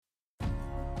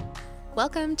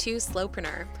Welcome to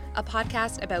Slowpreneur, a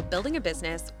podcast about building a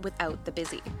business without the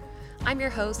busy. I'm your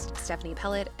host, Stephanie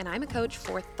Pellet, and I'm a coach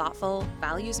for thoughtful,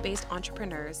 values-based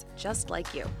entrepreneurs just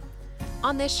like you.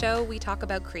 On this show, we talk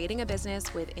about creating a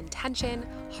business with intention,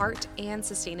 heart, and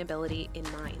sustainability in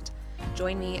mind.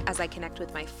 Join me as I connect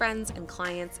with my friends and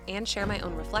clients and share my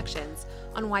own reflections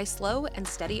on why slow and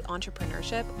steady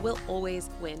entrepreneurship will always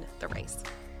win the race.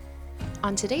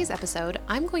 On today's episode,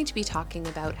 I'm going to be talking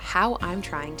about how I'm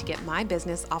trying to get my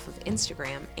business off of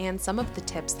Instagram and some of the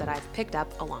tips that I've picked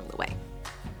up along the way.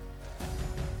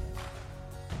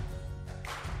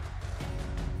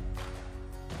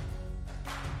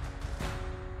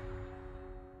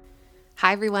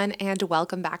 Hi, everyone, and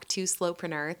welcome back to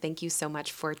Slowpreneur. Thank you so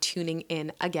much for tuning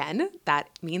in again. That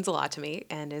means a lot to me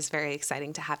and is very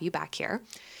exciting to have you back here.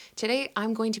 Today,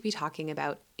 I'm going to be talking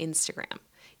about Instagram.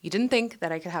 You didn't think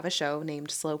that I could have a show named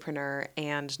Slowpreneur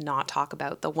and not talk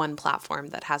about the one platform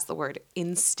that has the word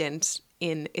instant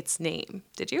in its name,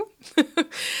 did you?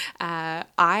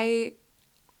 I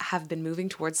have been moving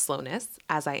towards slowness,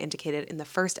 as I indicated in the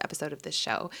first episode of this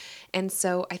show. And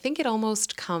so I think it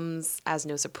almost comes as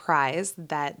no surprise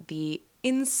that the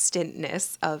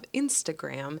instantness of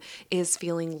Instagram is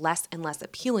feeling less and less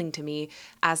appealing to me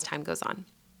as time goes on.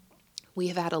 We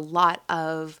have had a lot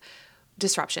of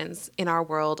disruptions in our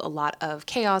world, a lot of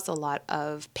chaos, a lot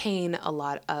of pain, a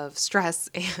lot of stress,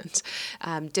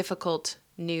 and difficult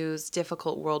news,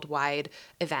 difficult worldwide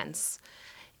events.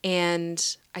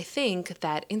 And I think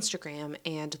that Instagram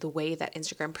and the way that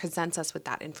Instagram presents us with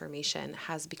that information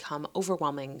has become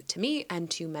overwhelming to me and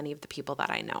to many of the people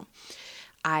that I know.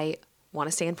 I want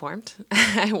to stay informed.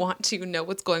 I want to know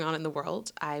what's going on in the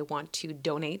world. I want to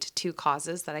donate to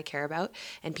causes that I care about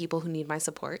and people who need my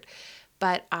support.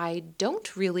 But I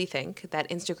don't really think that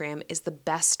Instagram is the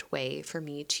best way for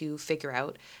me to figure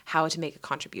out how to make a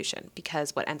contribution,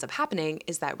 because what ends up happening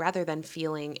is that rather than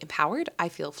feeling empowered, I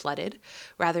feel flooded.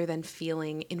 Rather than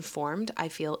feeling informed, I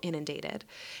feel inundated.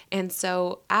 And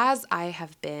so as I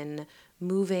have been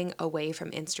moving away from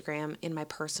Instagram in my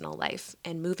personal life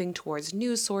and moving towards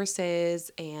news sources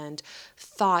and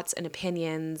thoughts and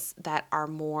opinions that are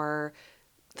more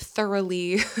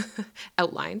thoroughly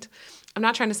outlined. I'm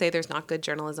not trying to say there's not good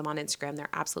journalism on Instagram. There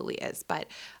absolutely is, but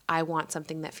I want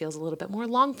something that feels a little bit more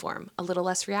long form, a little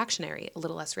less reactionary, a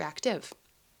little less reactive.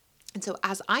 And so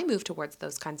as I move towards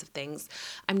those kinds of things,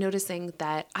 I'm noticing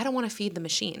that I don't want to feed the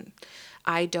machine.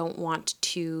 I don't want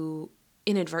to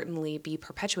inadvertently be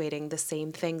perpetuating the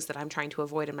same things that I'm trying to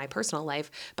avoid in my personal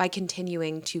life by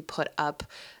continuing to put up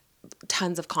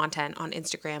tons of content on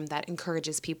Instagram that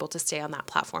encourages people to stay on that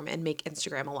platform and make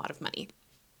Instagram a lot of money.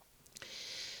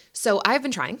 So I've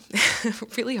been trying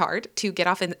really hard to get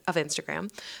off of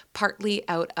Instagram, partly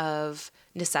out of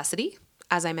necessity.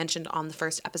 As I mentioned on the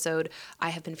first episode,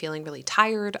 I have been feeling really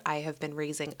tired. I have been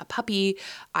raising a puppy.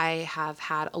 I have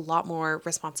had a lot more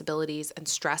responsibilities and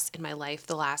stress in my life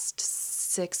the last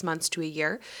 6 months to a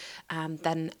year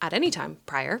than at any time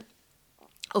prior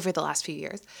over the last few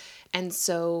years. And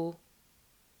so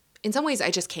in some ways,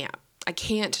 I just can't. I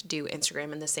can't do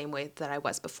Instagram in the same way that I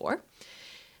was before.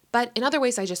 But in other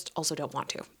ways, I just also don't want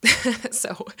to.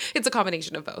 So it's a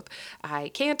combination of both. I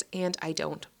can't and I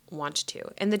don't want to.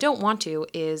 And the don't want to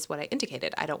is what I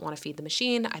indicated. I don't want to feed the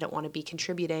machine. I don't want to be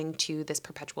contributing to this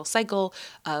perpetual cycle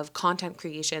of content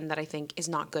creation that I think is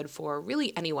not good for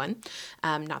really anyone,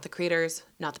 not the creators,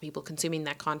 not the people consuming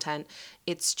that content.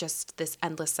 It's just this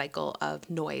endless cycle of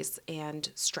noise and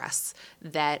stress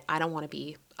that I don't want to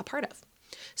be a part of.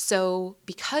 So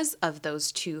because of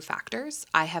those two factors,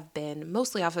 I have been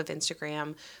mostly off of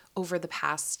Instagram over the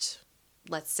past,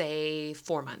 let's say,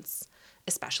 4 months.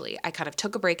 Especially. I kind of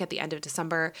took a break at the end of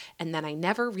December and then I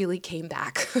never really came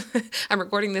back. I'm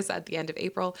recording this at the end of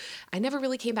April. I never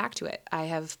really came back to it. I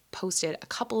have posted a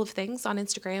couple of things on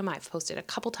Instagram. I've posted a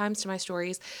couple times to my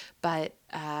stories, but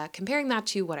comparing that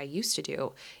to what I used to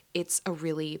do, it's a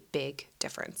really big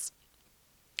difference.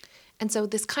 And so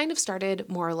this kind of started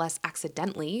more or less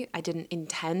accidentally. I didn't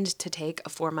intend to take a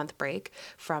 4-month break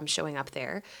from showing up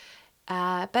there.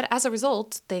 But as a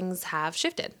result, things have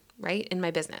shifted, right, in my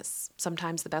business.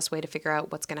 Sometimes the best way to figure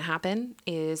out what's going to happen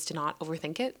is to not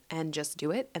overthink it and just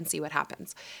do it and see what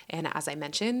happens. And as I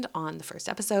mentioned on the first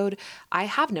episode, I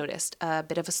have noticed a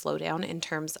bit of a slowdown in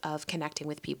terms of connecting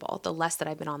with people. The less that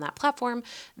I've been on that platform,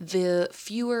 the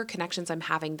fewer connections I'm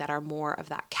having that are more of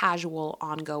that casual,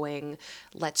 ongoing,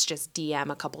 let's just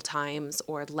DM a couple times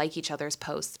or like each other's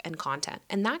posts and content.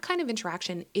 And that kind of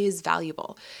interaction is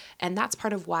valuable. And that's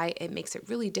part of why it makes it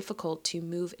really difficult to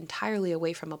move entirely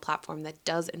away from a platform platform that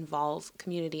does involve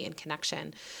community and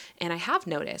connection. And I have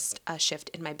noticed a shift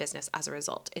in my business as a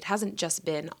result. It hasn't just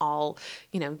been all,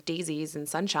 daisies and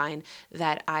sunshine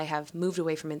that I have moved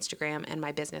away from Instagram and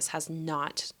my business has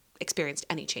not experienced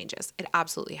any changes. It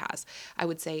absolutely has. I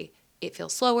would say it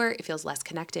feels slower. It feels less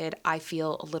connected. I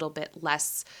feel a little bit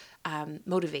less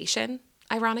motivation.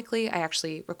 Ironically, I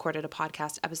actually recorded a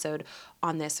podcast episode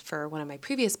on this for one of my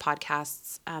previous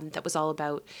podcasts that was all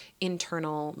about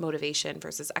internal motivation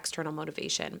versus external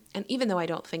motivation. And even though I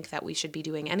don't think that we should be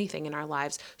doing anything in our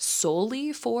lives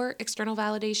solely for external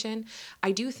validation,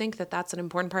 I do think that that's an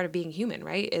important part of being human,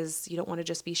 right? Is you don't want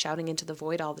to just be shouting into the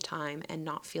void all the time and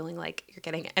not feeling like you're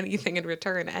getting anything in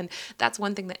return. And that's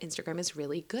one thing that Instagram is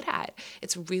really good at.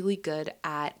 It's really good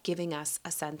at giving us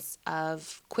a sense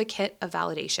of quick hit of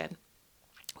validation.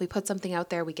 We put something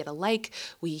out there, we get a like,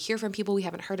 we hear from people we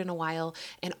haven't heard in a while,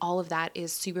 and all of that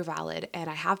is super valid. And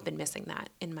I have been missing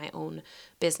that in my own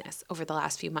business over the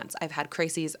last few months. I've had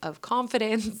crises of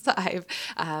confidence. I've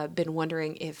been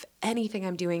wondering if anything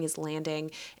I'm doing is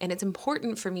landing. And it's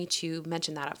important for me to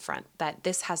mention that up front, that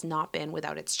this has not been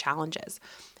without its challenges.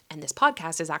 And this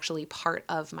podcast is actually part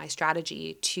of my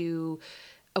strategy to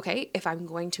okay, if I'm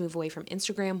going to move away from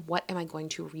Instagram, what am I going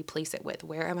to replace it with?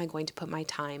 Where am I going to put my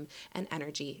time and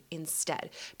energy instead?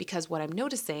 Because what I'm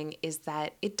noticing is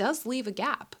that it does leave a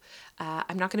gap.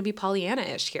 I'm not going to be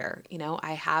Pollyanna-ish here.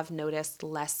 I have noticed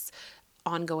less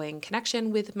ongoing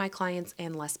connection with my clients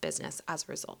and less business as a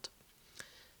result.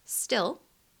 Still,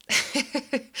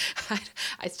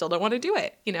 I still don't want to do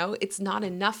it. It's not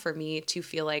enough for me to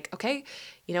feel like, okay,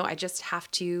 I just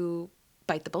have to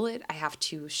bite the bullet. I have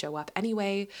to show up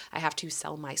anyway. I have to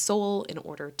sell my soul in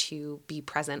order to be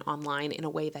present online in a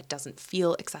way that doesn't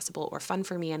feel accessible or fun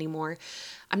for me anymore.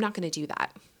 I'm not going to do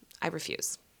that. I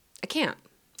refuse. I can't.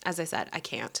 As I said, I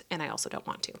can't, and I also don't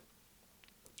want to.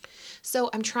 So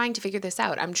I'm trying to figure this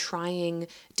out. I'm trying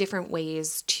different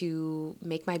ways to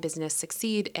make my business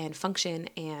succeed and function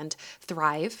and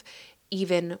thrive,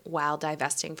 even while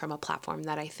divesting from a platform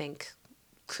that I think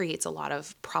creates a lot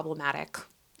of problematic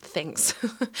things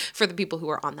for the people who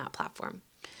are on that platform.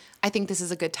 I think this is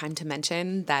a good time to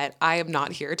mention that I am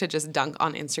not here to just dunk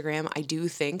on Instagram. I do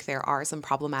think there are some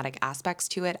problematic aspects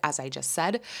to it, as I just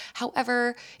said.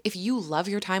 However, if you love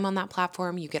your time on that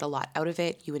platform, you get a lot out of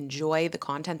it, you enjoy the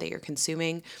content that you're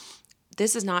consuming,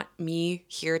 this is not me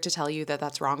here to tell you that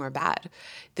that's wrong or bad.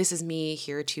 This is me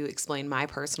here to explain my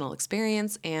personal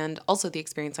experience and also the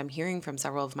experience I'm hearing from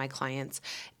several of my clients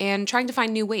and trying to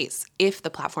find new ways if the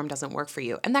platform doesn't work for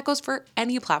you. And that goes for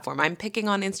any platform. I'm picking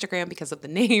on Instagram because of the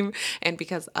name and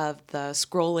because of the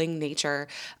scrolling nature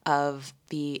of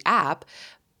the app.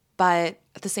 But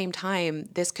at the same time,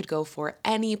 this could go for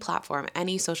any platform,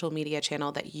 any social media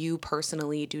channel that you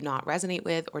personally do not resonate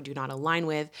with or do not align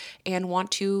with and want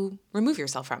to remove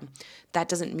yourself from. That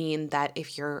doesn't mean that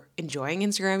if you're enjoying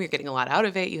Instagram, you're getting a lot out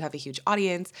of it, you have a huge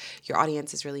audience, your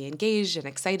audience is really engaged and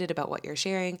excited about what you're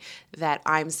sharing, that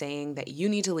I'm saying that you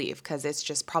need to leave because it's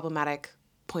just problematic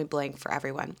point blank for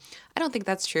everyone. I don't think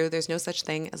that's true. There's no such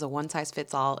thing as a one size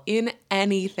fits all in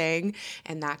anything,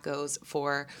 and that goes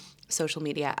for social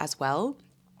media as well.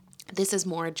 This is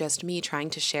more just me trying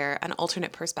to share an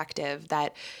alternate perspective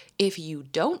that if you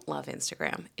don't love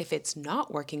Instagram, if it's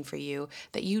not working for you,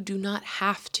 that you do not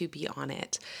have to be on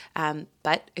it.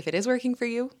 But if it is working for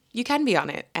you, you can be on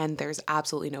it, and there's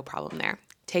absolutely no problem there.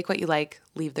 Take what you like,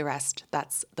 leave the rest.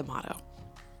 That's the motto.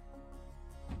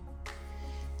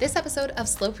 This episode of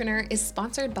Slowpreneur is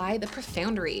sponsored by The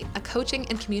Profoundry, a coaching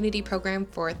and community program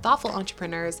for thoughtful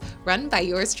entrepreneurs run by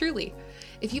yours truly.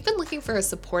 If you've been looking for a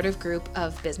supportive group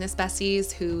of business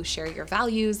besties who share your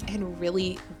values and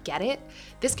really get it,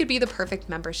 this could be the perfect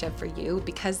membership for you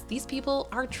because these people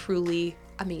are truly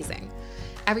amazing.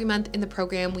 Every month in the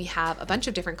program, we have a bunch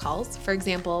of different calls. For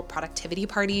example, productivity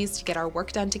parties to get our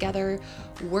work done together,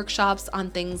 workshops on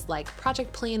things like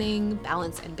project planning,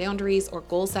 balance and boundaries, or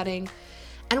goal setting.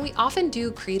 And we often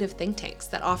do creative think tanks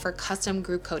that offer custom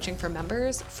group coaching for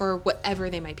members for whatever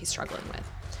they might be struggling with.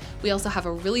 We also have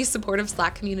a really supportive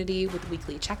Slack community with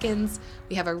weekly check-ins.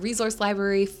 We have a resource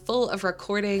library full of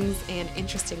recordings and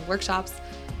interesting workshops,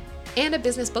 and a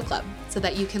business book club so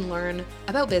that you can learn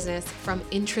about business from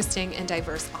interesting and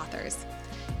diverse authors.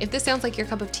 If this sounds like your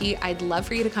cup of tea, I'd love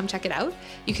for you to come check it out.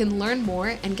 You can learn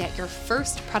more and get your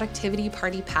first productivity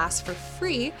party pass for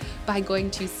free by going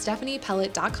to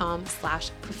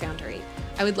stephaniepellet.com/profoundry.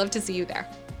 I would love to see you there.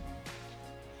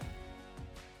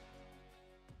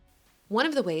 One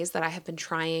of the ways that I have been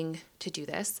trying to do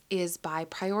this is by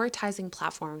prioritizing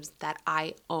platforms that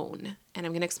I own. And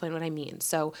I'm going to explain what I mean.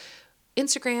 So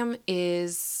Instagram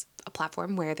is a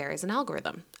platform where there is an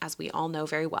algorithm, as we all know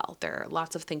very well. There are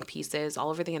lots of think pieces all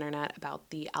over the internet about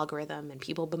the algorithm and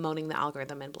people bemoaning the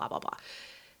algorithm and blah, blah, blah.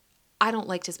 I don't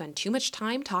like to spend too much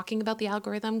time talking about the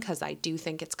algorithm because I do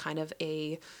think it's kind of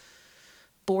a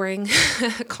boring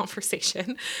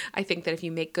conversation. I think that if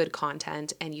you make good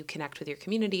content and you connect with your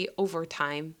community over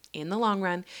time, in the long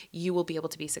run, you will be able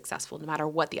to be successful no matter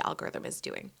what the algorithm is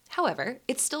doing. However,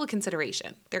 it's still a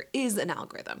consideration. There is an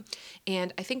algorithm.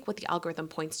 And I think what the algorithm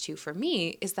points to for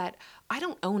me is that I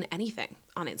don't own anything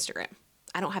on Instagram.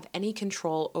 I don't have any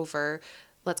control over,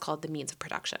 let's call it the means of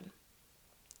production.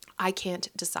 I can't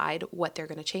decide what they're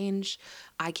going to change.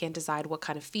 I can't decide what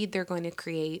kind of feed they're going to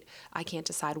create. I can't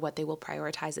decide what they will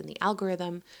prioritize in the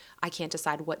algorithm. I can't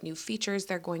decide what new features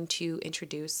they're going to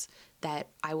introduce that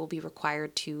I will be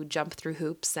required to jump through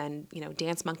hoops and,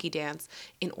 dance monkey dance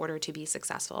in order to be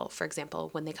successful. For example,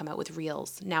 when they come out with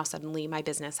Reels, now suddenly my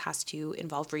business has to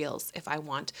involve Reels if I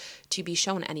want to be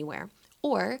shown anywhere.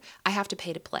 Or I have to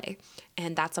pay to play.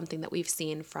 And that's something that we've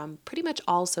seen from pretty much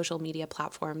all social media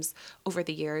platforms over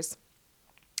the years.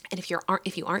 And if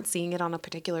you aren't seeing it on a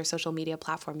particular social media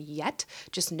platform yet,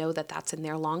 just know that that's in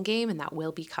their long game and that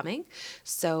will be coming.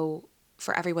 So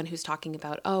for everyone who's talking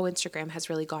about, Instagram has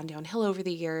really gone downhill over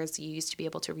the years, you used to be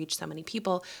able to reach so many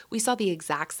people, we saw the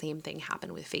exact same thing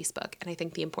happen with Facebook. And I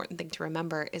think the important thing to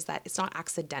remember is that it's not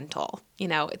accidental.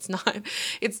 It's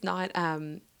not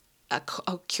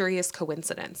a curious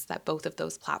coincidence that both of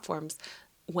those platforms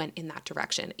went in that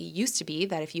direction. It used to be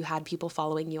that if you had people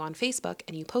following you on Facebook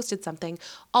and you posted something,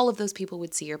 all of those people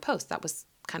would see your post. That was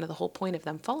kind of the whole point of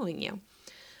them following you.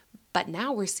 But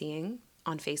now we're seeing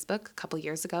on Facebook, a couple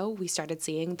years ago, we started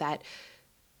seeing that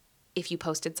if you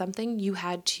posted something, you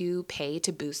had to pay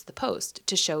to boost the post,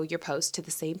 to show your post to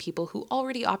the same people who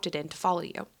already opted in to follow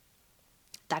you.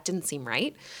 That didn't seem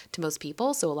right to most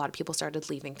people, so a lot of people started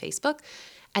leaving Facebook.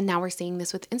 And now we're seeing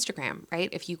this with Instagram, right?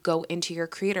 If you go into your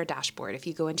creator dashboard, if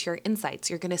you go into your insights,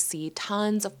 you're going to see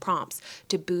tons of prompts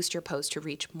to boost your post to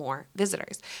reach more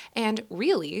visitors. And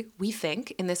really, we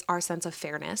think in our sense of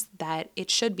fairness that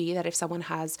it should be that if someone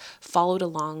has followed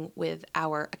along with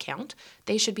our account,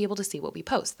 they should be able to see what we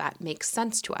post. That makes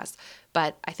sense to us.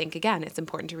 But I think, again, it's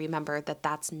important to remember that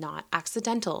that's not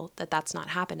accidental, that that's not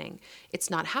happening. It's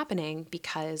not happening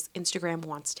because Instagram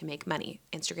wants to make money.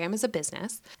 Instagram is a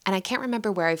business. And I can't remember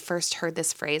where I first heard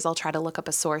this phrase. I'll try to look up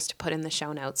a source to put in the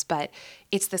show notes. But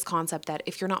it's this concept that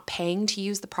if you're not paying to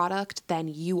use the product, then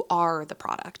you are the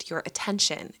product. Your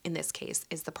attention, in this case,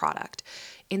 is the product.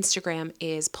 Instagram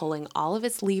is pulling all of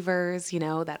its levers,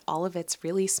 that all of its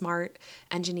really smart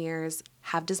engineers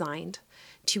have designed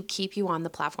to keep you on the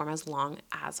platform as long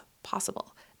as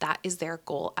possible. That is their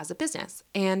goal as a business.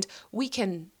 And we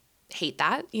can hate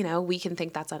that, we can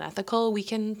think that's unethical. We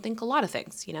can think a lot of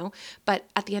things, but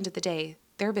at the end of the day,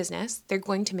 their business, they're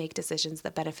going to make decisions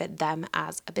that benefit them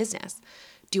as a business.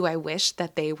 Do I wish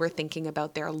that they were thinking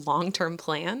about their long-term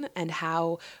plan and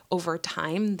how over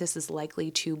time this is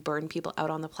likely to burn people out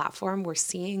on the platform? We're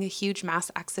seeing a huge mass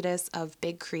exodus of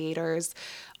big creators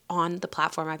on the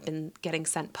platform. I've been getting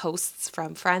sent posts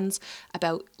from friends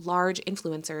about large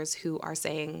influencers who are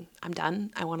saying, I'm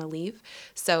done, I want to leave.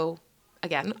 So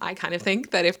again, I kind of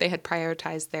think that if they had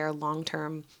prioritized their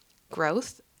long-term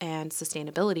growth and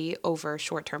sustainability over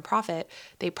short-term profit,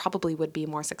 they probably would be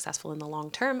more successful in the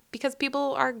long term because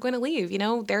people are going to leave.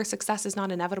 Their success is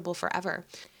not inevitable forever.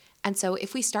 And so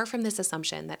if we start from this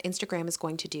assumption that Instagram is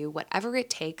going to do whatever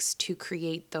it takes to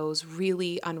create those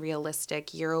really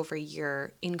unrealistic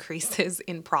year-over-year increases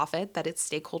in profit that its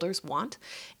stakeholders want,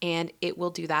 and it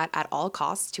will do that at all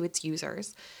costs to its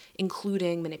users,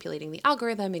 including manipulating the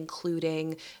algorithm,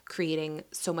 including creating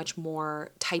so much more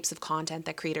types of content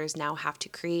that creators now have to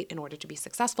create in order to be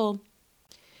successful,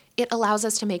 it allows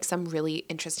us to make some really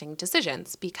interesting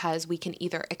decisions because we can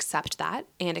either accept that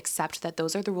and accept that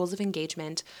those are the rules of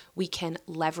engagement. We can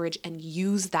leverage and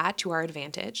use that to our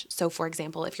advantage. So for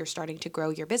example, if you're starting to grow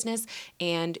your business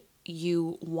and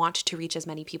you want to reach as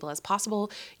many people as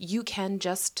possible, you can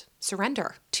just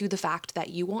surrender to the fact that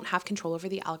you won't have control over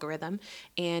the algorithm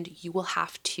and you will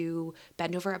have to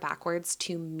bend over backwards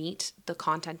to meet the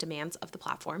content demands of the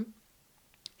platform.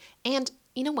 And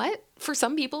you know what? For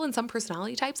some people and some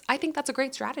personality types, I think that's a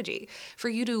great strategy for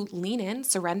you to lean in,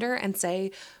 surrender, and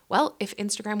say, well, if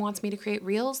Instagram wants me to create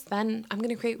Reels, then I'm going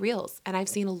to create Reels. And I've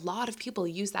seen a lot of people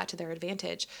use that to their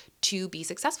advantage to be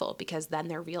successful because then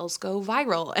their Reels go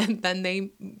viral and then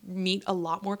they meet a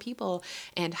lot more people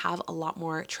and have a lot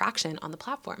more traction on the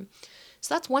platform.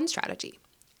 So that's one strategy.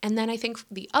 And then I think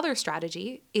the other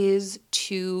strategy is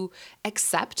to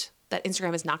accept that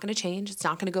Instagram is not going to change. It's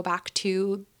not going to go back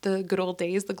to the good old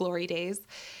days, the glory days.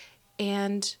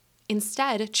 And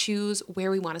Instead, choose where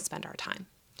we want to spend our time.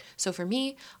 So for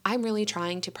me, I'm really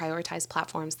trying to prioritize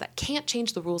platforms that can't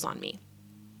change the rules on me,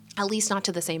 at least not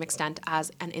to the same extent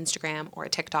as an Instagram or a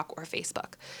TikTok or a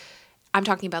Facebook. I'm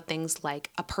talking about things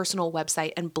like a personal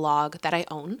website and blog that I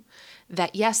own,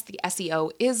 that yes, the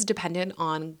SEO is dependent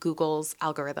on Google's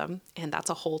algorithm, and that's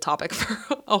a whole topic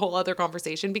for a whole other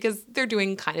conversation because they're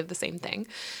doing kind of the same thing.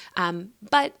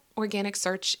 But organic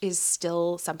search is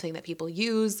still something that people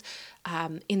use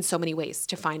in so many ways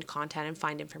to find content and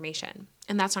find information.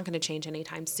 And that's not going to change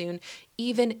anytime soon,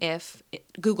 even if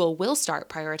Google will start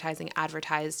prioritizing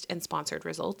advertised and sponsored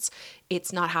results.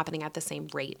 It's not happening at the same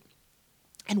rate.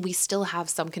 And we still have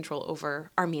some control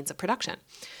over our means of production.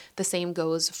 The same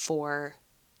goes for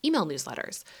email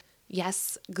newsletters.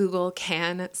 Yes, Google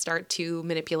can start to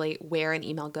manipulate where an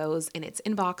email goes in its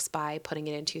inbox by putting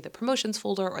it into the promotions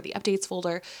folder or the updates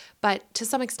folder, but to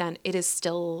some extent, it is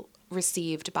still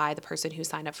received by the person who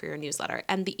signed up for your newsletter.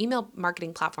 And the email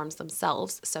marketing platforms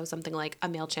themselves, so something like a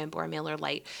MailChimp or a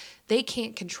MailerLite, they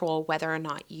can't control whether or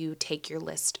not you take your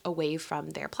list away from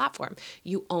their platform.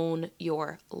 You own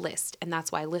your list. And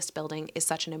that's why list building is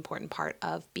such an important part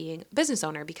of being a business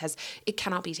owner, because it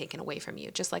cannot be taken away from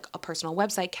you, just like a personal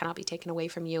website cannot be taken away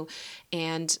from you.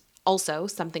 And also,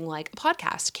 something like a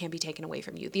podcast can be taken away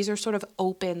from you. These are sort of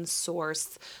open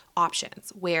source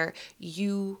options where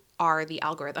you are the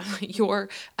algorithm. Your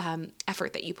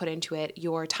effort that you put into it,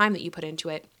 your time that you put into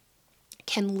it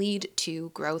can lead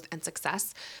to growth and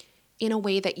success in a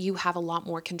way that you have a lot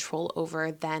more control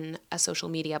over than a social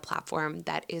media platform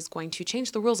that is going to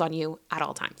change the rules on you at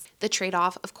all times. The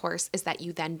trade-off, of course, is that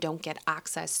you then don't get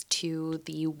access to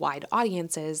the wide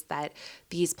audiences that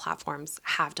these platforms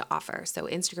have to offer. So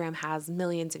Instagram has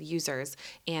millions of users,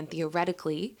 and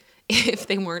theoretically, if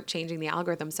they weren't changing the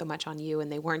algorithm so much on you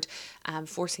and they weren't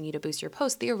forcing you to boost your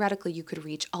post, theoretically, you could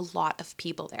reach a lot of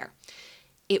people there.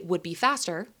 It would be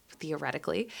faster,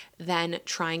 theoretically, than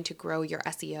trying to grow your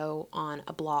SEO on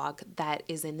a blog that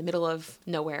is in the middle of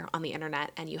nowhere on the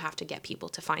internet and you have to get people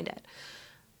to find it.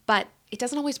 But it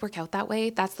doesn't always work out that way.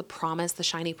 That's the promise, the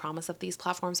shiny promise of these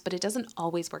platforms, but it doesn't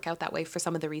always work out that way for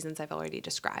some of the reasons I've already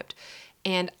described.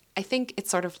 And I think it's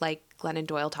sort of like Glennon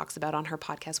Doyle talks about on her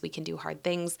podcast, We Can Do Hard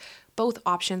Things. Both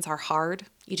options are hard.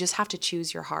 You just have to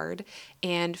choose your hard.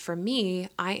 And for me,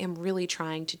 I am really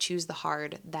trying to choose the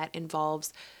hard that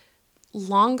involves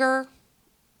longer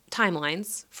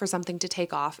timelines for something to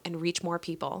take off and reach more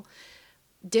people,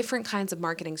 different kinds of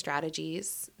marketing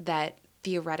strategies that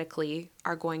theoretically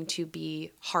are going to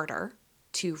be harder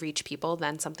to reach people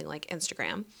than something like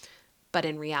Instagram, but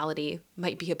in reality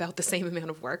might be about the same amount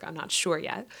of work. I'm not sure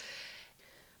yet.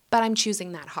 But I'm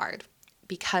choosing that hard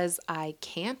because I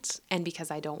can't and because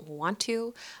I don't want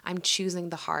to. I'm choosing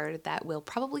the hard that will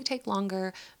probably take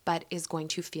longer, but is going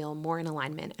to feel more in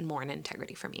alignment and more in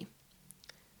integrity for me.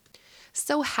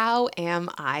 So how am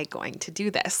I going to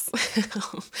do this?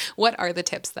 What are the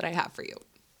tips that I have for you?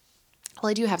 Well,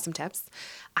 I do have some tips.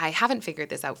 I haven't figured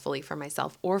this out fully for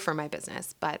myself or for my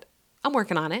business, but I'm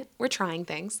working on it. We're trying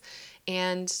things.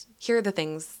 And here are the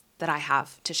things that I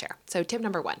have to share. So tip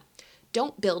number 1,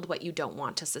 don't build what you don't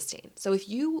want to sustain. So if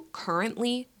you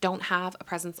currently don't have a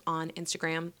presence on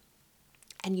Instagram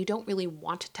and you don't really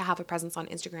want to have a presence on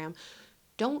Instagram,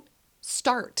 don't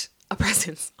start a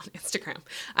presence on Instagram.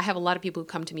 I have a lot of people who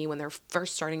come to me when they're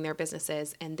first starting their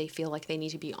businesses and they feel like they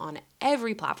need to be on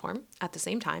every platform at the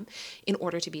same time in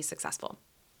order to be successful.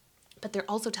 But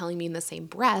they're also telling me in the same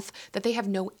breath that they have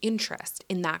no interest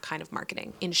in that kind of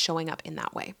marketing, in showing up in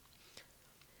that way.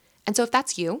 And so if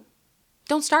that's you,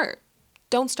 don't start.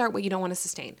 Don't start what you don't want to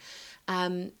sustain.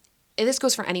 And this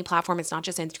goes for any platform. It's not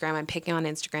just Instagram. I'm picking on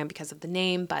Instagram because of the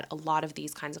name, but a lot of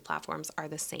these kinds of platforms are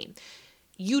the same.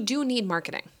 You do need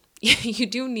marketing. You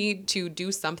do need to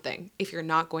do something if you're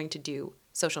not going to do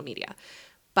social media,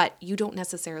 but you don't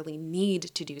necessarily need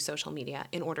to do social media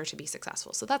in order to be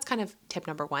successful. So that's kind of tip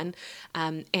number 1.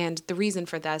 And the reason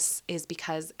for this is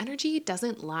because energy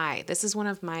doesn't lie. This is one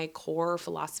of my core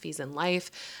philosophies in life.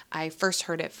 I first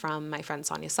heard it from my friend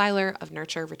Sonia Seiler of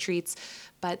Nurture Retreats,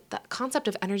 but the concept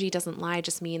of energy doesn't lie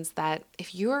just means that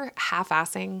if you're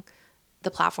half-assing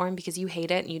the platform because you hate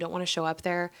it and you don't want to show up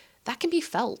there, that can be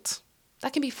felt.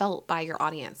 That can be felt by your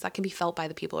audience. That can be felt by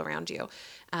the people around you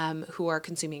who are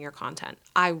consuming your content.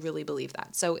 I really believe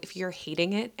that. So if you're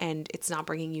hating it and it's not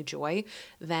bringing you joy,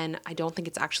 then I don't think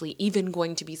it's actually even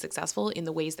going to be successful in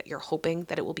the ways that you're hoping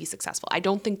that it will be successful. I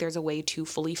don't think there's a way to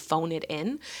fully phone it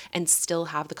in and still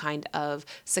have the kind of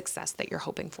success that you're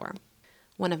hoping for.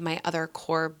 One of my other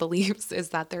core beliefs is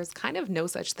that there's kind of no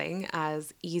such thing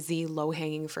as easy,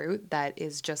 low-hanging fruit that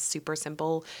is just super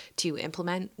simple to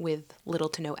implement with little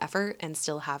to no effort and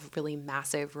still have really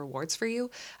massive rewards for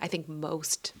you. I think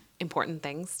most important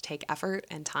things take effort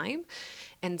and time.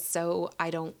 And so I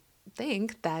don't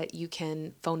think that you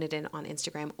can phone it in on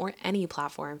Instagram or any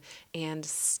platform and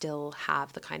still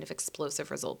have the kind of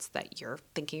explosive results that you're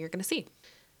thinking you're going to see.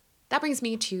 That brings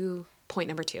me to point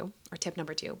number 2, or tip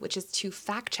number 2, which is to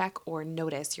fact check or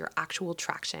notice your actual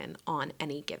traction on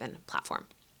any given platform.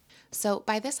 So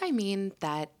by this, I mean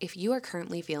that if you are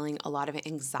currently feeling a lot of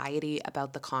anxiety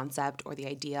about the concept or the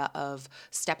idea of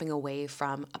stepping away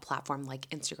from a platform like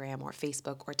Instagram or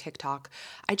Facebook or TikTok,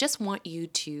 I just want you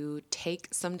to take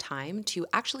some time to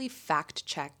actually fact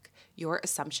check your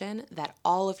assumption that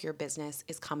all of your business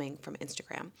is coming from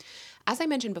Instagram. As I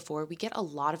mentioned before, we get a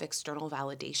lot of external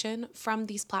validation from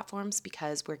these platforms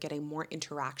because we're getting more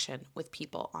interaction with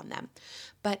people on them.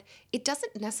 But it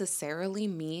doesn't necessarily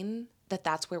mean that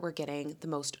that's where we're getting the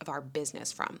most of our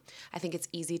business from. I think it's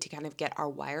easy to kind of get our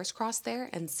wires crossed there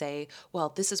and say, well,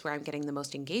 this is where I'm getting the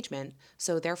most engagement,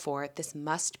 so therefore this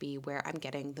must be where I'm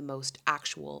getting the most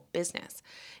actual business.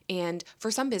 And for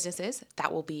some businesses,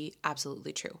 that will be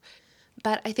absolutely true.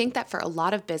 But I think that for a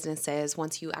lot of businesses,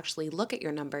 once you actually look at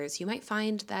your numbers, you might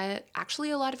find that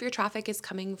actually a lot of your traffic is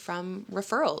coming from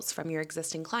referrals from your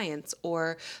existing clients,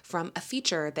 or from a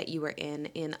feature that you were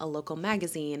in a local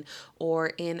magazine,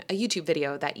 or in a YouTube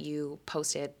video that you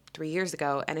posted 3 years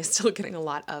ago and is still getting a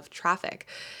lot of traffic.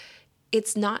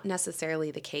 It's not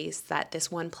necessarily the case that this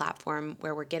one platform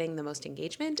where we're getting the most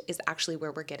engagement is actually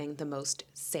where we're getting the most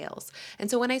sales.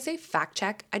 And so when I say fact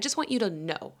check, I just want you to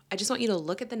know. I just want you to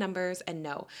look at the numbers and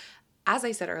know. As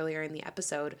I said earlier in the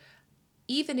episode,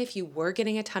 even if you were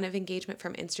getting a ton of engagement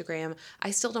from Instagram,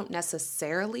 I still don't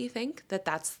necessarily think that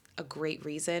that's a great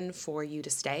reason for you to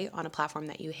stay on a platform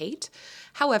that you hate.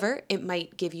 However, it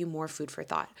might give you more food for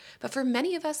thought. But for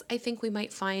many of us, I think we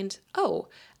might find, oh,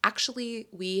 actually,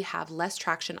 we have less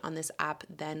traction on this app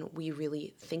than we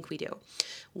really think we do.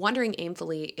 Wandering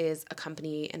Aimfully is a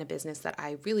company and a business that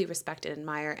I really respect and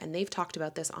admire, and they've talked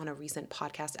about this on a recent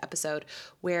podcast episode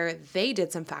where they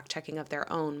did some fact checking of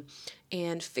their own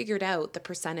and figured out the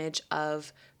percentage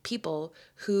of people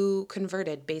who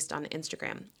converted based on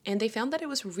Instagram. And they found that it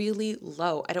was really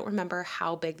low. I don't remember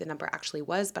how big the number actually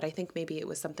was, but I think maybe it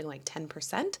was something like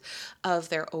 10% of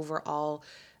their overall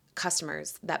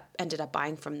customers that ended up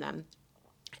buying from them.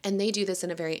 And they do this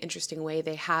in a very interesting way.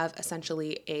 They have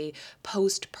essentially a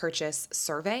post-purchase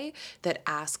survey that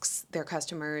asks their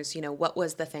customers, what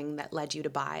was the thing that led you to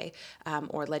buy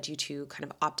or led you to kind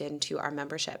of opt into our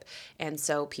membership. And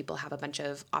so people have a bunch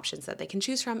of options that they can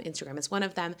choose from. Instagram is one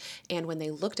of them. And when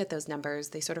they looked at those numbers,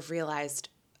 they sort of realized,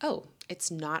 oh,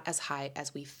 it's not as high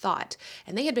as we thought.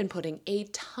 And they had been putting a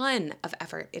ton of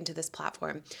effort into this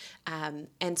platform.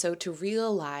 And so to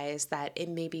realize that it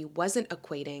maybe wasn't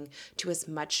equating to as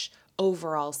much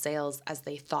overall sales as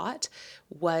they thought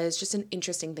was just an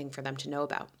interesting thing for them to know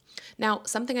about. Now,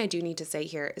 something I do need to say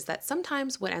here is that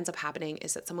sometimes what ends up happening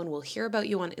is that someone will hear about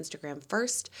you on Instagram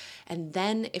first, and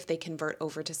then if they convert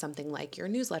over to something like your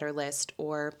newsletter list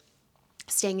or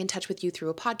staying in touch with you through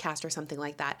a podcast or something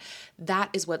like that, that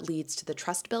is what leads to the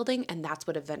trust building, and that's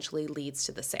what eventually leads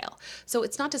to the sale. So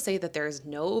it's not to say that there's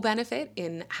no benefit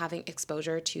in having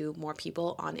exposure to more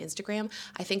people on Instagram.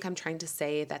 I think I'm trying to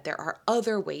say that there are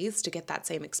other ways to get that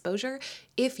same exposure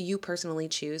if you personally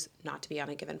choose not to be on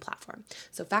a given platform.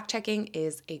 So fact checking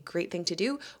is a great thing to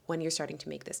do when you're starting to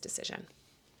make this decision.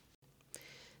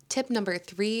 Tip number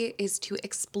 3 is to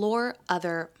explore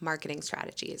other marketing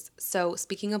strategies. So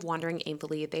speaking of Wandering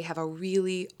Aimfully, they have a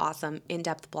really awesome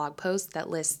in-depth blog post that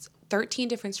lists 13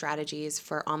 different strategies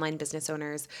for online business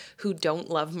owners who don't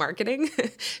love marketing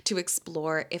to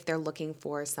explore if they're looking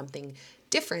for something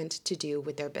different to do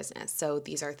with their business. So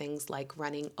these are things like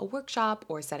running a workshop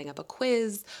or setting up a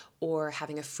quiz or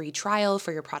having a free trial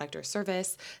for your product or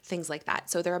service, things like that.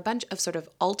 So there are a bunch of sort of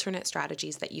alternate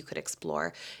strategies that you could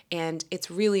explore, and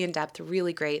it's really in depth,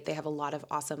 really great. They have a lot of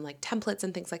awesome like templates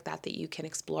and things like that that you can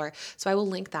explore. So I will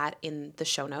link that in the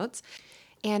show notes.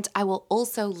 And I will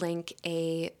also link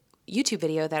a YouTube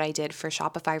video that I did for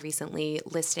Shopify recently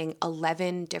listing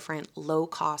 11 different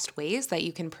low-cost ways that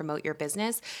you can promote your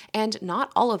business, and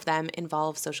not all of them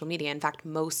involve social media. In fact,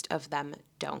 most of them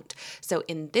don't. So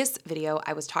in this video,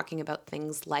 I was talking about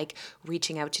things like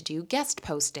reaching out to do guest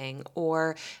posting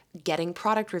or getting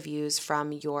product reviews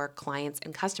from your clients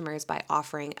and customers by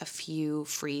offering a few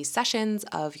free sessions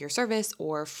of your service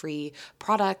or free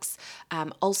products.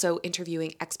 Also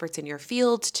interviewing experts in your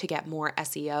field to get more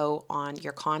SEO on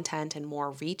your content and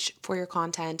more reach for your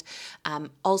content.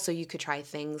 Also, you could try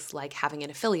things like having an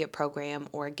affiliate program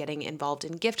or getting involved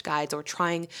in gift guides or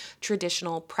trying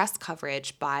traditional press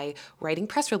coverage by writing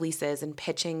press releases and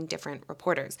pitching different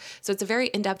reporters. So it's a very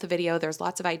in-depth video. There's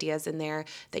lots of ideas in there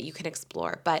that you can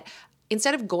explore. But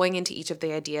instead of going into each of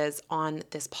the ideas on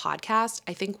this podcast,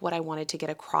 I think what I wanted to get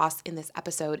across in this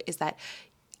episode is that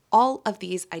all of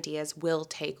these ideas will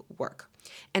take work.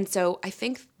 And so I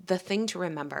think the thing to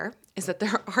remember is that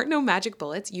there are no magic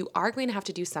bullets. You are going to have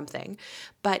to do something,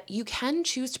 but you can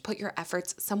choose to put your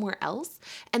efforts somewhere else,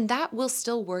 and that will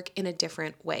still work in a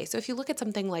different way. So if you look at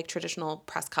something like traditional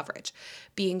press coverage,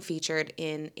 being featured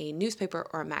in a newspaper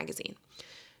or a magazine,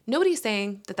 nobody's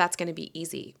saying that that's going to be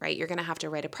easy, right? You're going to have to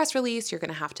write a press release. You're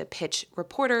going to have to pitch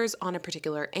reporters on a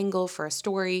particular angle for a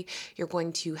story. You're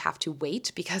going to have to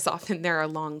wait because often there are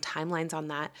long timelines on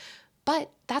that.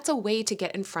 But that's a way to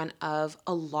get in front of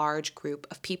a large group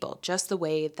of people, just the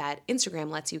way that Instagram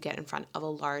lets you get in front of a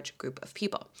large group of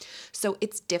people. So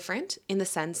it's different in the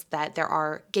sense that there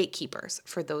are gatekeepers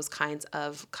for those kinds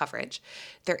of coverage.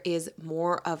 There is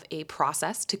more of a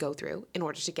process to go through in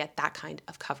order to get that kind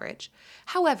of coverage.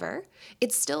 However,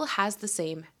 it still has the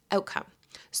same outcome.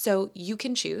 So you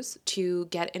can choose to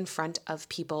get in front of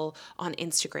people on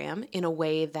Instagram in a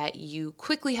way that you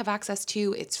quickly have access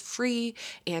to. It's free,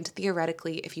 and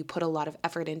theoretically, if you put a lot of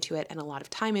effort into it and a lot of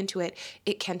time into it,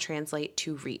 it can translate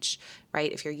to reach,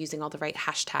 right? If you're using all the right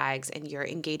hashtags and you're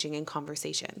engaging in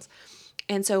conversations.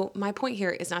 And so my point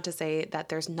here is not to say that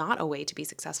there's not a way to be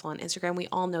successful on Instagram. We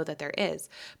all know that there is.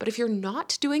 But if you're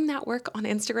not doing that work on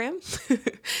Instagram,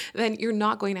 then you're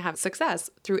not going to have success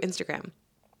through Instagram.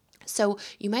 So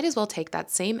you might as well take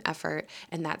that same effort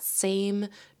and that same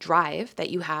drive that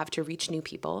you have to reach new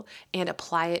people and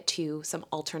apply it to some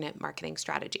alternate marketing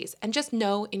strategies. And just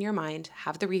know in your mind,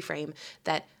 have the reframe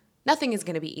that nothing is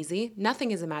going to be easy.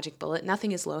 Nothing is a magic bullet.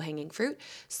 Nothing is low-hanging fruit.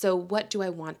 So what do I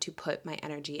want to put my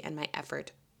energy and my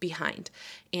effort behind?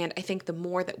 And I think the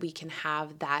more that we can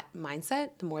have that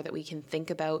mindset, the more that we can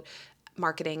think about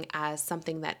marketing as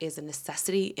something that is a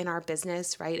necessity in our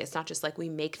business, right? It's not just like we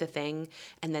make the thing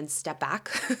and then step back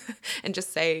and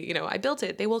just say, I built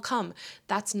it, they will come.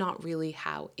 That's not really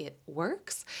how it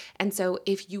works. And so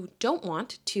if you don't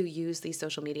want to use these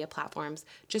social media platforms,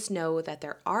 just know that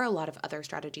there are a lot of other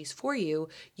strategies for you.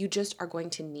 You just are going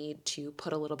to need to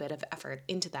put a little bit of effort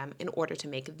into them in order to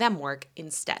make them work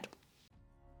instead.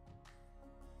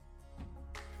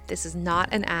 This is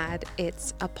not an ad,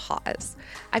 it's a pause.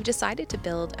 I've decided to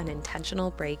build an intentional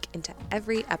break into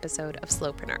every episode of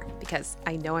Slowpreneur because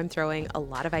I know I'm throwing a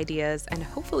lot of ideas and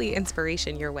hopefully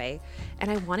inspiration your way,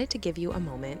 and I wanted to give you a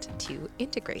moment to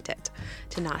integrate it,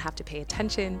 to not have to pay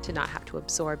attention, to not have to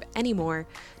absorb anymore,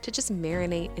 to just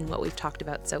marinate in what we've talked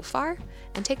about so far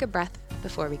and take a breath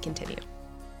before we continue.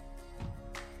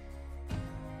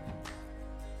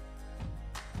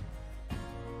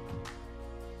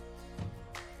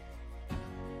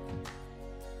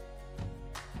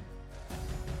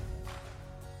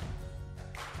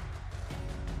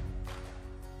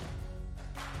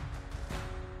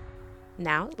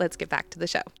 Now, let's get back to the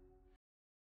show.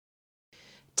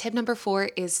 Tip number 4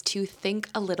 is to think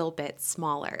a little bit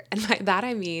smaller. And by that,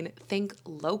 I mean think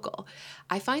local.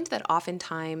 I find that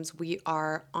oftentimes we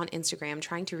are on Instagram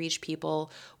trying to reach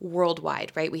people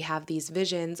worldwide, right? We have these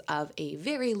visions of a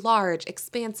very large,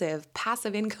 expansive,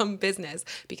 passive income business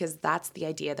because that's the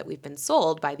idea that we've been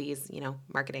sold by these,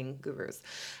 marketing gurus.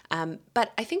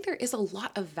 But I think there is a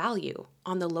lot of value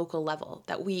on the local level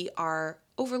that we are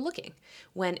overlooking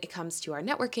when it comes to our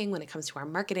networking, when it comes to our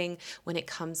marketing, when it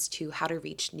comes to how to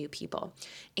reach new people.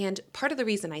 And part of the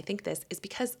reason I think this is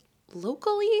because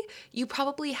locally, you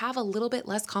probably have a little bit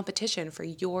less competition for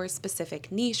your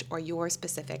specific niche or your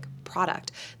specific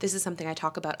product. This is something I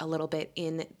talk about a little bit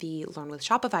in the Learn with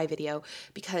Shopify video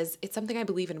because it's something I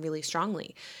believe in really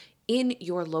strongly. In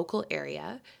your local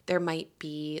area, there might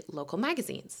be local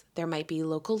magazines. There might be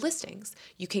local listings.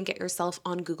 You can get yourself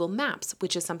on Google Maps,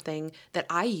 which is something that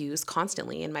I use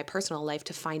constantly in my personal life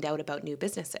to find out about new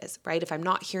businesses, right? If I'm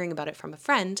not hearing about it from a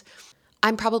friend,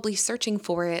 I'm probably searching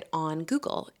for it on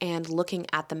Google and looking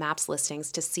at the Maps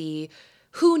listings to see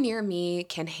who near me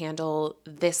can handle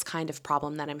this kind of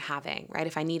problem that I'm having, right?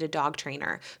 If I need a dog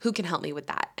trainer, who can help me with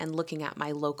that? And looking at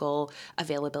my local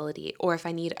availability. Or if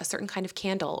I need a certain kind of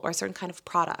candle or a certain kind of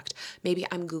product, maybe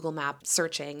I'm Google Map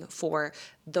searching for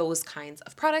those kinds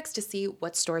of products to see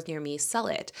what stores near me sell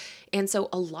it. And so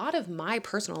a lot of my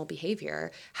personal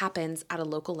behavior happens at a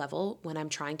local level when I'm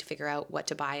trying to figure out what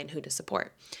to buy and who to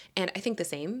support. And I think the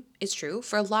same is true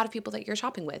for a lot of people that you're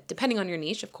shopping with, depending on your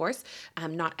niche, of course.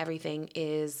 Not everything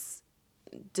is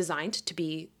designed to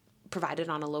be provided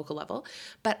on a local level,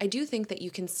 but I do think that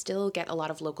you can still get a lot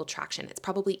of local traction. It's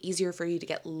probably easier for you to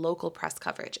get local press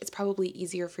coverage. It's probably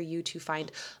easier for you to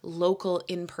find local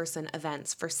in-person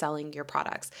events for selling your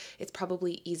products. It's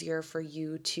probably easier for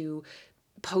you to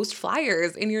post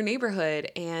flyers in your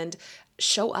neighborhood and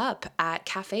show up at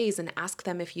cafes and ask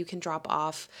them if you can drop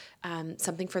off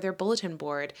something for their bulletin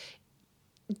board.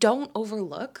 Don't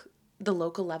overlook the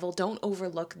local level. Don't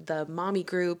overlook the mommy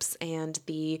groups and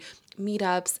the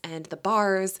meetups and the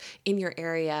bars in your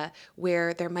area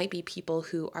where there might be people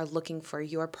who are looking for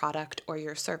your product or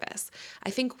your service. I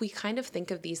think we kind of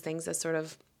think of these things as sort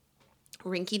of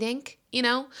rinky dink,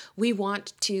 we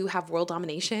want to have world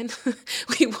domination.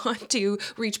 We want to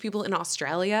reach people in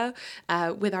Australia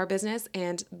with our business.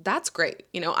 And that's great.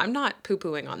 I'm not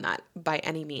poo-pooing on that by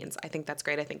any means. I think that's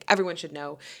great. I think everyone should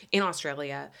know in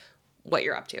Australia what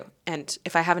you're up to. And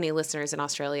if I have any listeners in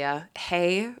Australia,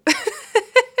 hey,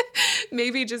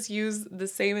 maybe just use the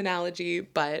same analogy,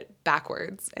 but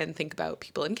backwards, and think about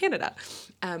people in Canada.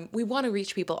 We want to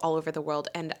reach people all over the world,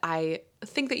 and I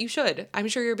think that you should. I'm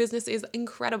sure your business is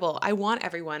incredible. I want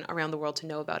everyone around the world to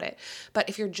know about it. But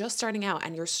if you're just starting out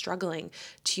and you're struggling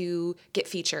to get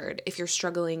featured, if you're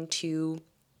struggling to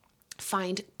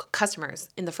find customers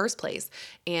in the first place,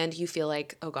 and you feel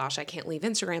like, oh gosh, I can't leave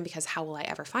Instagram because how will I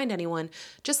ever find anyone?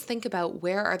 Just think about,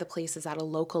 where are the places at a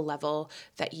local level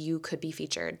that you could be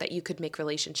featured, that you could make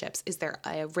relationships? Is there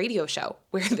a radio show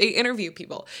where they interview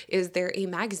people? Is there a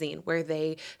magazine where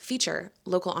they feature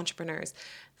local entrepreneurs?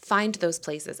 Find those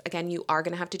places. Again, you are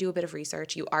going to have to do a bit of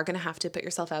research. You are going to have to put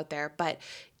yourself out there, but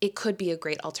it could be a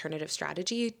great alternative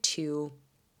strategy to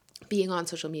being on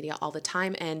social media all the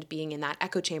time and being in that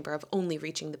echo chamber of only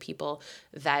reaching the people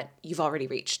that you've already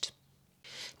reached.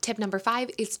 Tip number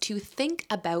 5 is to think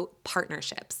about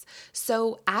partnerships.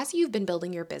 So as you've been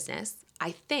building your business, I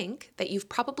think that you've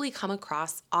probably come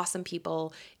across awesome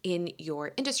people in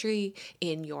your industry,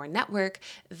 in your network,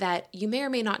 that you may or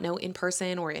may not know in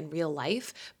person or in real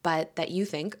life, but that you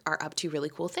think are up to really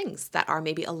cool things that are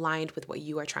maybe aligned with what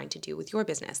you are trying to do with your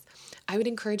business. I would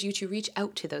encourage you to reach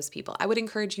out to those people. I would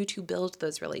encourage you to build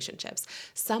those relationships.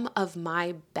 Some of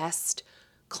my best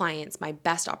clients, my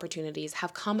best opportunities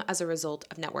have come as a result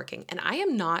of networking. And I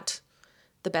am not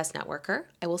the best networker.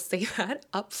 I will say that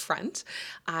up front.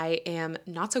 I am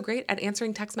not so great at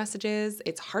answering text messages.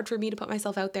 It's hard for me to put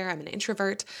myself out there. I'm an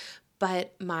introvert.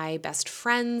 But my best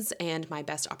friends and my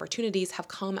best opportunities have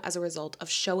come as a result of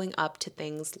showing up to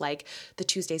things like the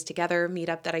Tuesdays Together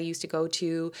meetup that I used to go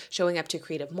to, showing up to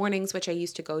Creative Mornings, which I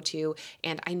used to go to.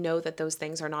 And I know that those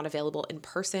things are not available in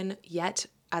person yet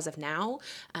as of now,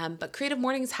 but Creative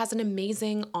Mornings has an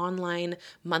amazing online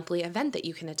monthly event that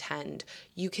you can attend.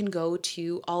 You can go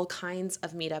to all kinds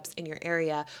of meetups in your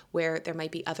area where there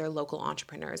might be other local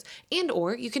entrepreneurs, and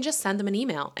or you can just send them an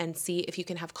email and see if you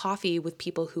can have coffee with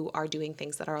people who are doing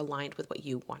things that are aligned with what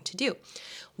you want to do.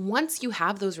 Once you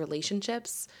have those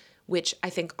relationships, which I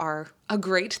think are a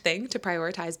great thing to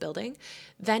prioritize building,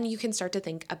 then you can start to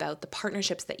think about the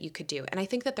partnerships that you could do. And I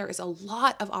think that there is a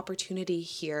lot of opportunity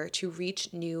here to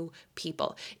reach new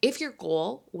people. If your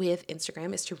goal with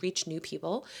Instagram is to reach new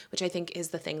people, which I think is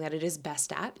the thing that it is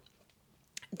best at,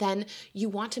 then you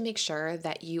want to make sure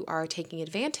that you are taking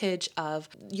advantage of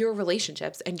your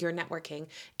relationships and your networking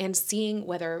and seeing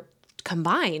whether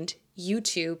combined you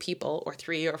 2 people, or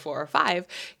 3 or 4 or 5,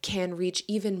 can reach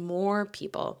even more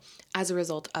people as a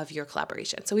result of your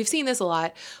collaboration. So we've seen this a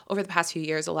lot over the past few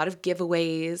years, a lot of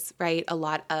giveaways, right? A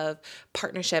lot of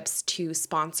partnerships to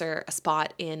sponsor a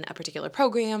spot in a particular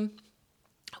program,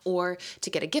 or to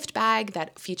get a gift bag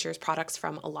that features products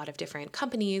from a lot of different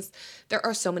companies. There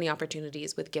are so many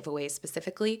opportunities with giveaways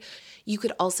specifically. You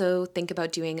could also think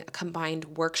about doing a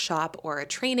combined workshop or a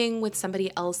training with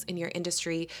somebody else in your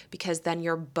industry, because then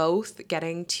you're both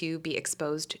getting to be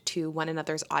exposed to one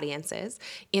another's audiences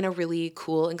in a really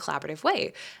cool and collaborative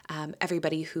way.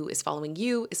 Everybody who is following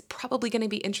you is probably going to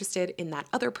be interested in that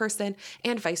other person,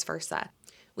 and vice versa.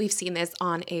 We've seen this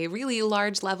on a really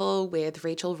large level with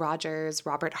Rachel Rogers,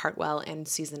 Robert Hartwell, and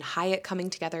Susan Hyatt coming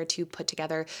together to put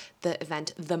together the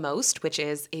event The Most, which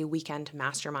is a weekend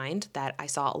mastermind that I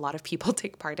saw a lot of people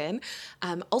take part in.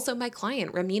 Also, my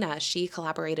client, Ramina, she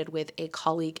collaborated with a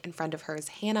colleague and friend of hers,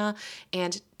 Hannah,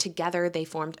 and together they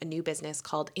formed a new business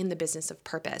called In the Business of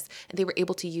Purpose. And they were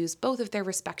able to use both of their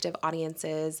respective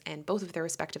audiences and both of their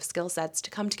respective skill sets to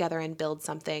come together and build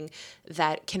something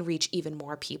that can reach even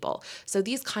more people. So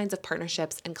these kinds of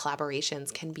partnerships and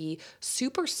collaborations can be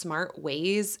super smart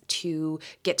ways to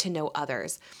get to know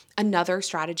others. Another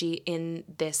strategy in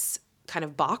this kind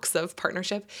of box of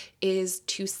partnership is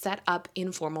to set up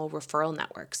informal referral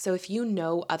networks. So if you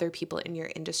know other people in your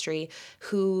industry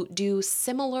who do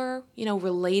similar,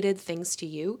 related things to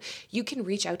you, you can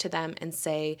reach out to them and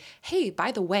say, hey,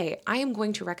 by the way, I am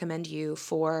going to recommend you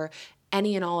for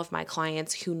any and all of my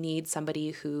clients who need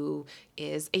somebody who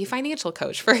is a financial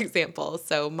coach, for example.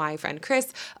 So my friend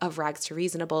Chris of Rags to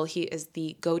Reasonable, he is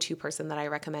the go-to person that I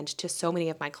recommend to so many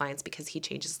of my clients because he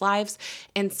changes lives.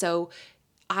 And so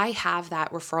I have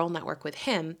that referral network with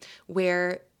him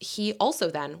where he also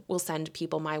then will send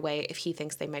people my way if he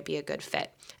thinks they might be a good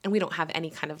fit. And we don't have any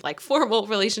kind of formal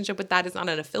relationship with that. It's not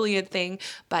an affiliate thing,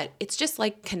 but it's just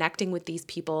connecting with these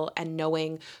people and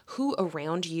knowing who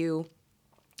around you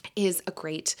is a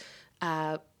great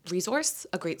resource,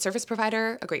 a great service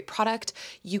provider, a great product.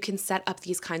 You can set up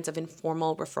these kinds of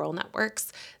informal referral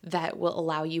networks that will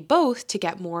allow you both to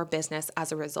get more business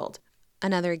as a result.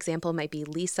 Another example might be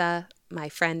Lisa, my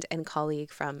friend and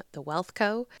colleague from The Wealth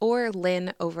Co., or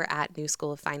Lynn over at New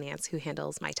School of Finance, who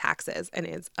handles my taxes and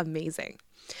is amazing.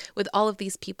 With all of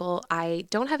these people, I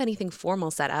don't have anything formal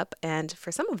set up, and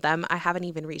for some of them, I haven't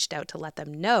even reached out to let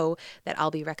them know that I'll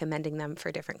be recommending them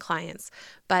for different clients.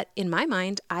 But in my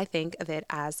mind, I think of it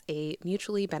as a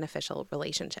mutually beneficial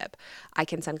relationship. I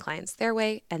can send clients their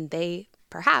way, and they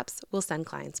perhaps will send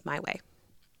clients my way.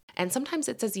 And sometimes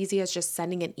it's as easy as just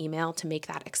sending an email to make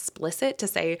that explicit, to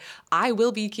say, I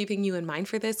will be keeping you in mind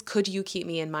for this. Could you keep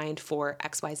me in mind for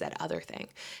XYZ other thing?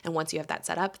 And once you have that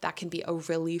set up, that can be a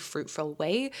really fruitful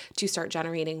way to start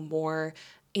generating more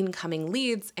incoming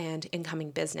leads and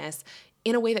incoming business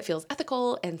in a way that feels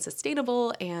ethical and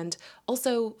sustainable and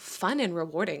also fun and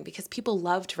rewarding, because people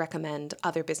love to recommend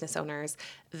other business owners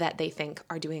that they think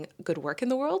are doing good work in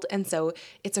the world. And so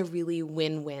it's a really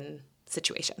win-win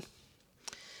situation.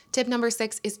 Tip number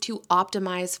 6 is to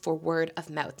optimize for word of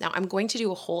mouth. Now, I'm going to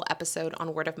do a whole episode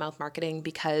on word of mouth marketing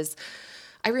because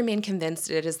I remain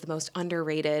convinced it is the most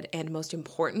underrated and most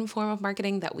important form of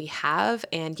marketing that we have,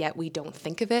 and yet we don't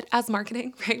think of it as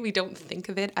marketing, right? We don't think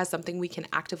of it as something we can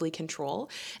actively control.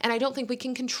 And I don't think we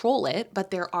can control it, but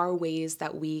there are ways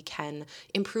that we can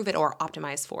improve it or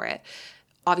optimize for it.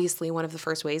 Obviously, one of the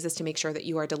first ways is to make sure that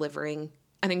you are delivering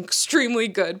an extremely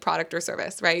good product or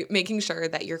service, right? Making sure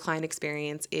that your client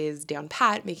experience is down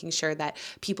pat, making sure that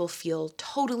people feel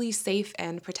totally safe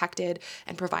and protected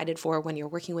and provided for when you're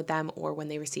working with them or when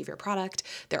they receive your product.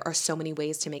 There are so many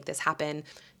ways to make this happen.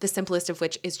 The simplest of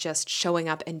which is just showing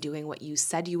up and doing what you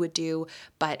said you would do,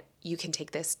 but you can take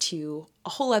this to a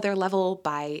whole other level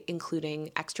by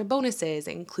including extra bonuses,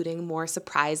 including more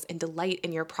surprise and delight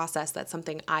in your process. That's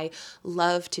something I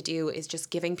love to do, is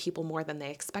just giving people more than they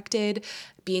expected,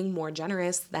 being more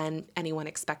generous than anyone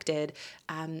expected.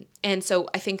 And so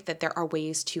I think that there are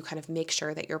ways to kind of make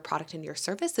sure that your product and your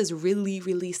service is really,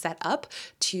 really set up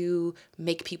to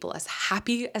make people as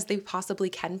happy as they possibly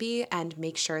can be and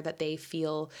make sure that they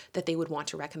feel that they would want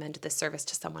to recommend this service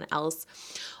to someone else.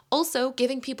 Also,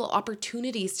 giving people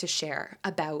opportunities to share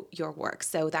about your work.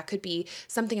 So that could be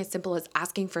something as simple as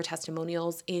asking for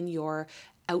testimonials in your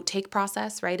outtake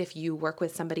process, right? If you work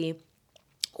with somebody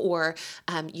or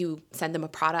you send them a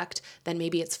product, then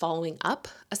maybe it's following up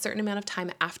a certain amount of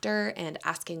time after and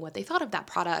asking what they thought of that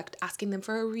product, asking them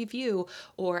for a review,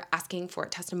 or asking for a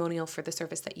testimonial for the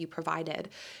service that you provided.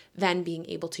 Then being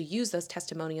able to use those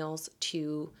testimonials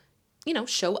to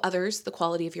show others the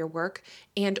quality of your work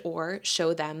and or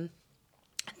show them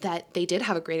that they did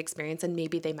have a great experience and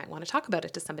maybe they might want to talk about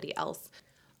it to somebody else.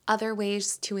 Other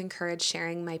ways to encourage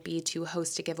sharing might be to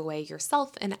host a giveaway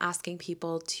yourself and asking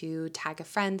people to tag a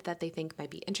friend that they think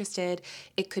might be interested.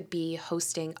 It could be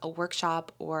hosting a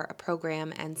workshop or a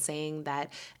program and saying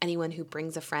that anyone who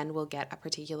brings a friend will get a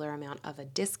particular amount of a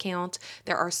discount.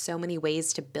 There are so many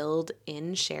ways to build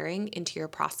in sharing into your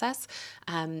process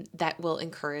that will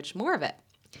encourage more of it.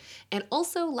 And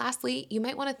also, lastly, you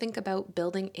might want to think about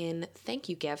building in thank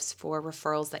you gifts for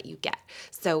referrals that you get.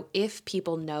 So, if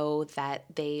people know that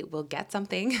they will get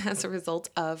something as a result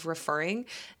of referring,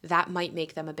 that might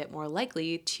make them a bit more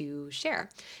likely to share.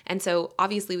 And so,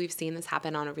 obviously, we've seen this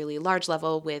happen on a really large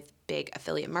level with big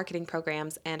affiliate marketing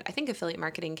programs. And I think affiliate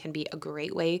marketing can be a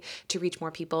great way to reach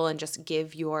more people and just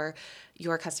give your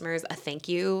customers a thank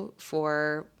you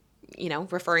for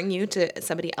referring you to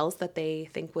somebody else that they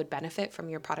think would benefit from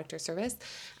your product or service.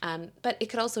 But it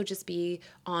could also just be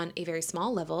on a very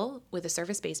small level with a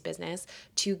service-based business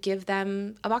to give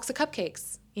them a box of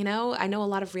cupcakes. I know a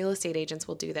lot of real estate agents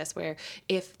will do this, where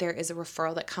if there is a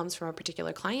referral that comes from a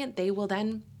particular client, they will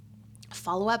then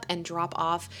follow up and drop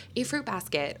off a fruit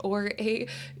basket or a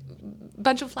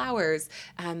bunch of flowers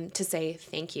to say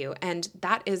thank you. And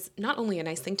that is not only a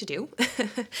nice thing to do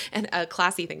and a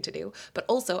classy thing to do, but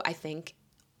also I think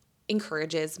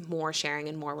encourages more sharing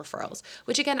and more referrals,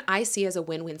 which again, I see as a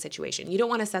win-win situation. You don't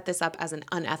want to set this up as an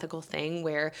unethical thing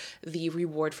where the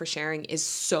reward for sharing is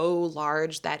so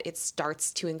large that it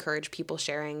starts to encourage people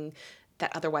sharing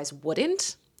that otherwise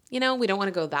wouldn't. We don't want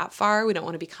to go that far. We don't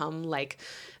want to become like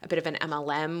a bit of an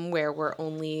MLM where we're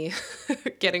only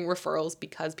getting referrals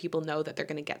because people know that they're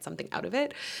going to get something out of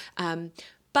it.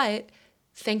 But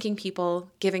thanking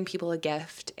people, giving people a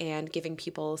gift, and giving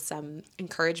people some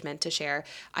encouragement to share,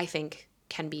 I think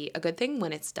can be a good thing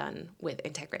when it's done with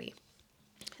integrity.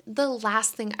 The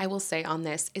last thing I will say on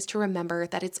this is to remember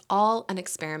that it's all an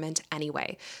experiment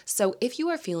anyway. So if you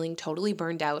are feeling totally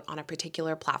burned out on a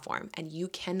particular platform and you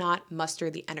cannot muster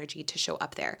the energy to show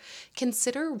up there,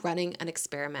 consider running an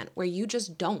experiment where you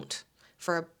just don't.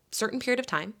 For a certain period of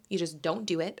time, you just don't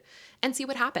do it and see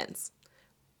what happens.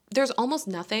 There's almost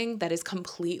nothing that is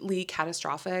completely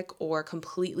catastrophic or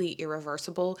completely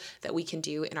irreversible that we can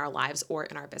do in our lives or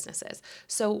in our businesses.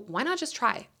 So why not just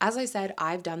try? As I said,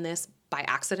 I've done this by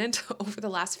accident over the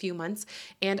last few months,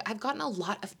 and I've gotten a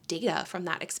lot of data from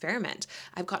that experiment.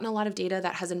 I've gotten a lot of data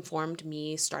that has informed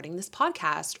me starting this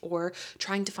podcast or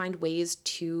trying to find ways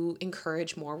to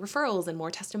encourage more referrals and more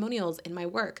testimonials in my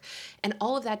work. And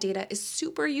all of that data is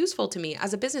super useful to me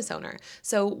as a business owner.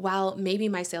 So while maybe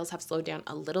my sales have slowed down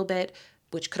a little bit,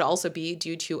 which could also be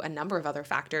due to a number of other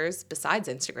factors besides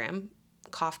Instagram,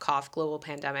 cough, cough, global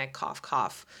pandemic, cough,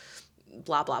 cough,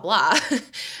 blah, blah, blah.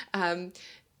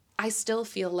 I still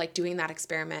feel like doing that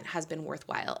experiment has been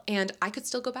worthwhile, and I could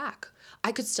still go back.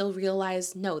 I could still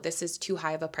realize, no, this is too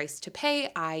high of a price to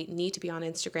pay. I need to be on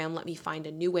Instagram. Let me find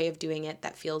a new way of doing it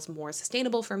that feels more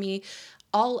sustainable for me.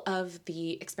 All of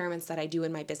the experiments that I do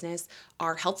in my business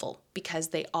are helpful because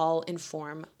they all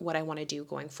inform what I want to do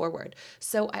going forward.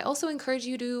 So I also encourage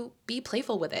you to be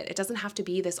playful with it. It doesn't have to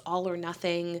be this all or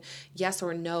nothing, yes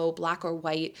or no, black or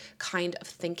white kind of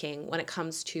thinking when it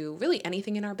comes to really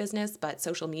anything in our business, but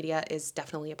social media is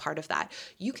definitely a part of that.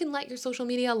 You can let your social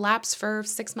media lapse for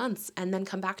 6 months and then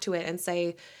come back to it and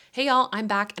say, hey y'all, I'm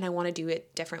back and I want to do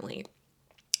it differently.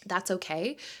 That's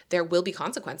okay. There will be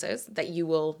consequences that you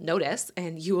will notice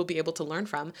and you will be able to learn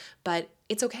from, but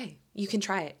it's okay. You can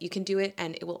try it. You can do it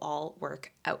and it will all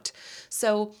work out.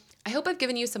 So I hope I've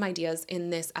given you some ideas in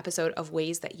this episode of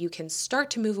ways that you can start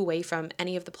to move away from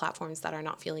any of the platforms that are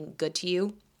not feeling good to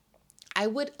you. I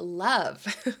would love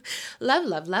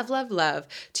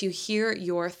to hear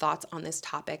your thoughts on this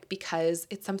topic because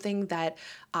it's something that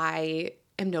I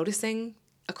am noticing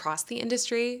across the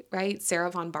industry, right? Sarah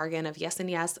Von Bargen of Yes and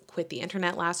Yes quit the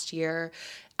internet last year.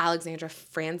 Alexandra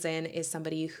Franzen is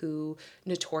somebody who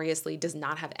notoriously does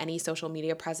not have any social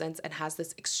media presence and has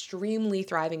this extremely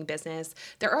thriving business.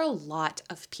 There are a lot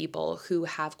of people who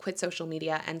have quit social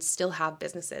media and still have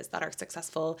businesses that are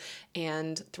successful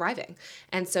and thriving.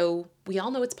 And so we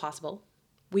all know it's possible.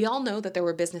 We all know that there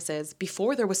were businesses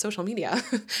before there was social media.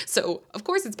 So of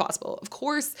course it's possible. Of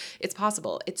course it's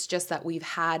possible. It's just that we've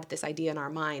had this idea in our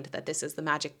mind that this is the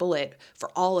magic bullet for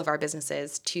all of our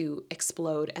businesses to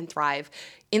explode and thrive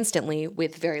instantly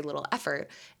with very little effort.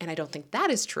 And I don't think that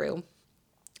is true.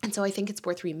 And so I think it's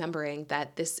worth remembering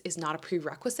that this is not a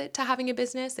prerequisite to having a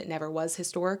business. It never was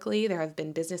historically. There have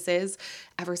been businesses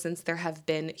ever since there have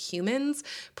been humans,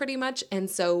 pretty much. And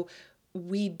so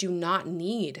we do not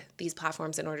need these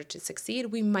platforms in order to succeed.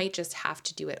 We might just have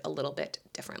to do it a little bit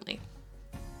differently.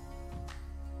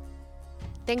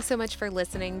 Thanks so much for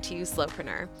listening to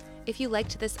Slowpreneur. If you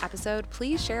liked this episode,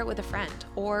 please share it with a friend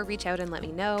or reach out and let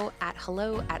me know at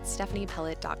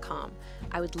hello@stephaniepellett.com.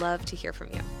 I would love to hear from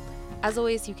you. As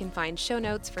always, you can find show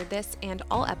notes for this and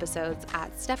all episodes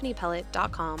at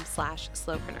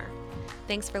stephaniepellett.com/slowpreneur.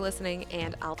 Thanks for listening,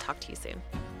 and I'll talk to you soon.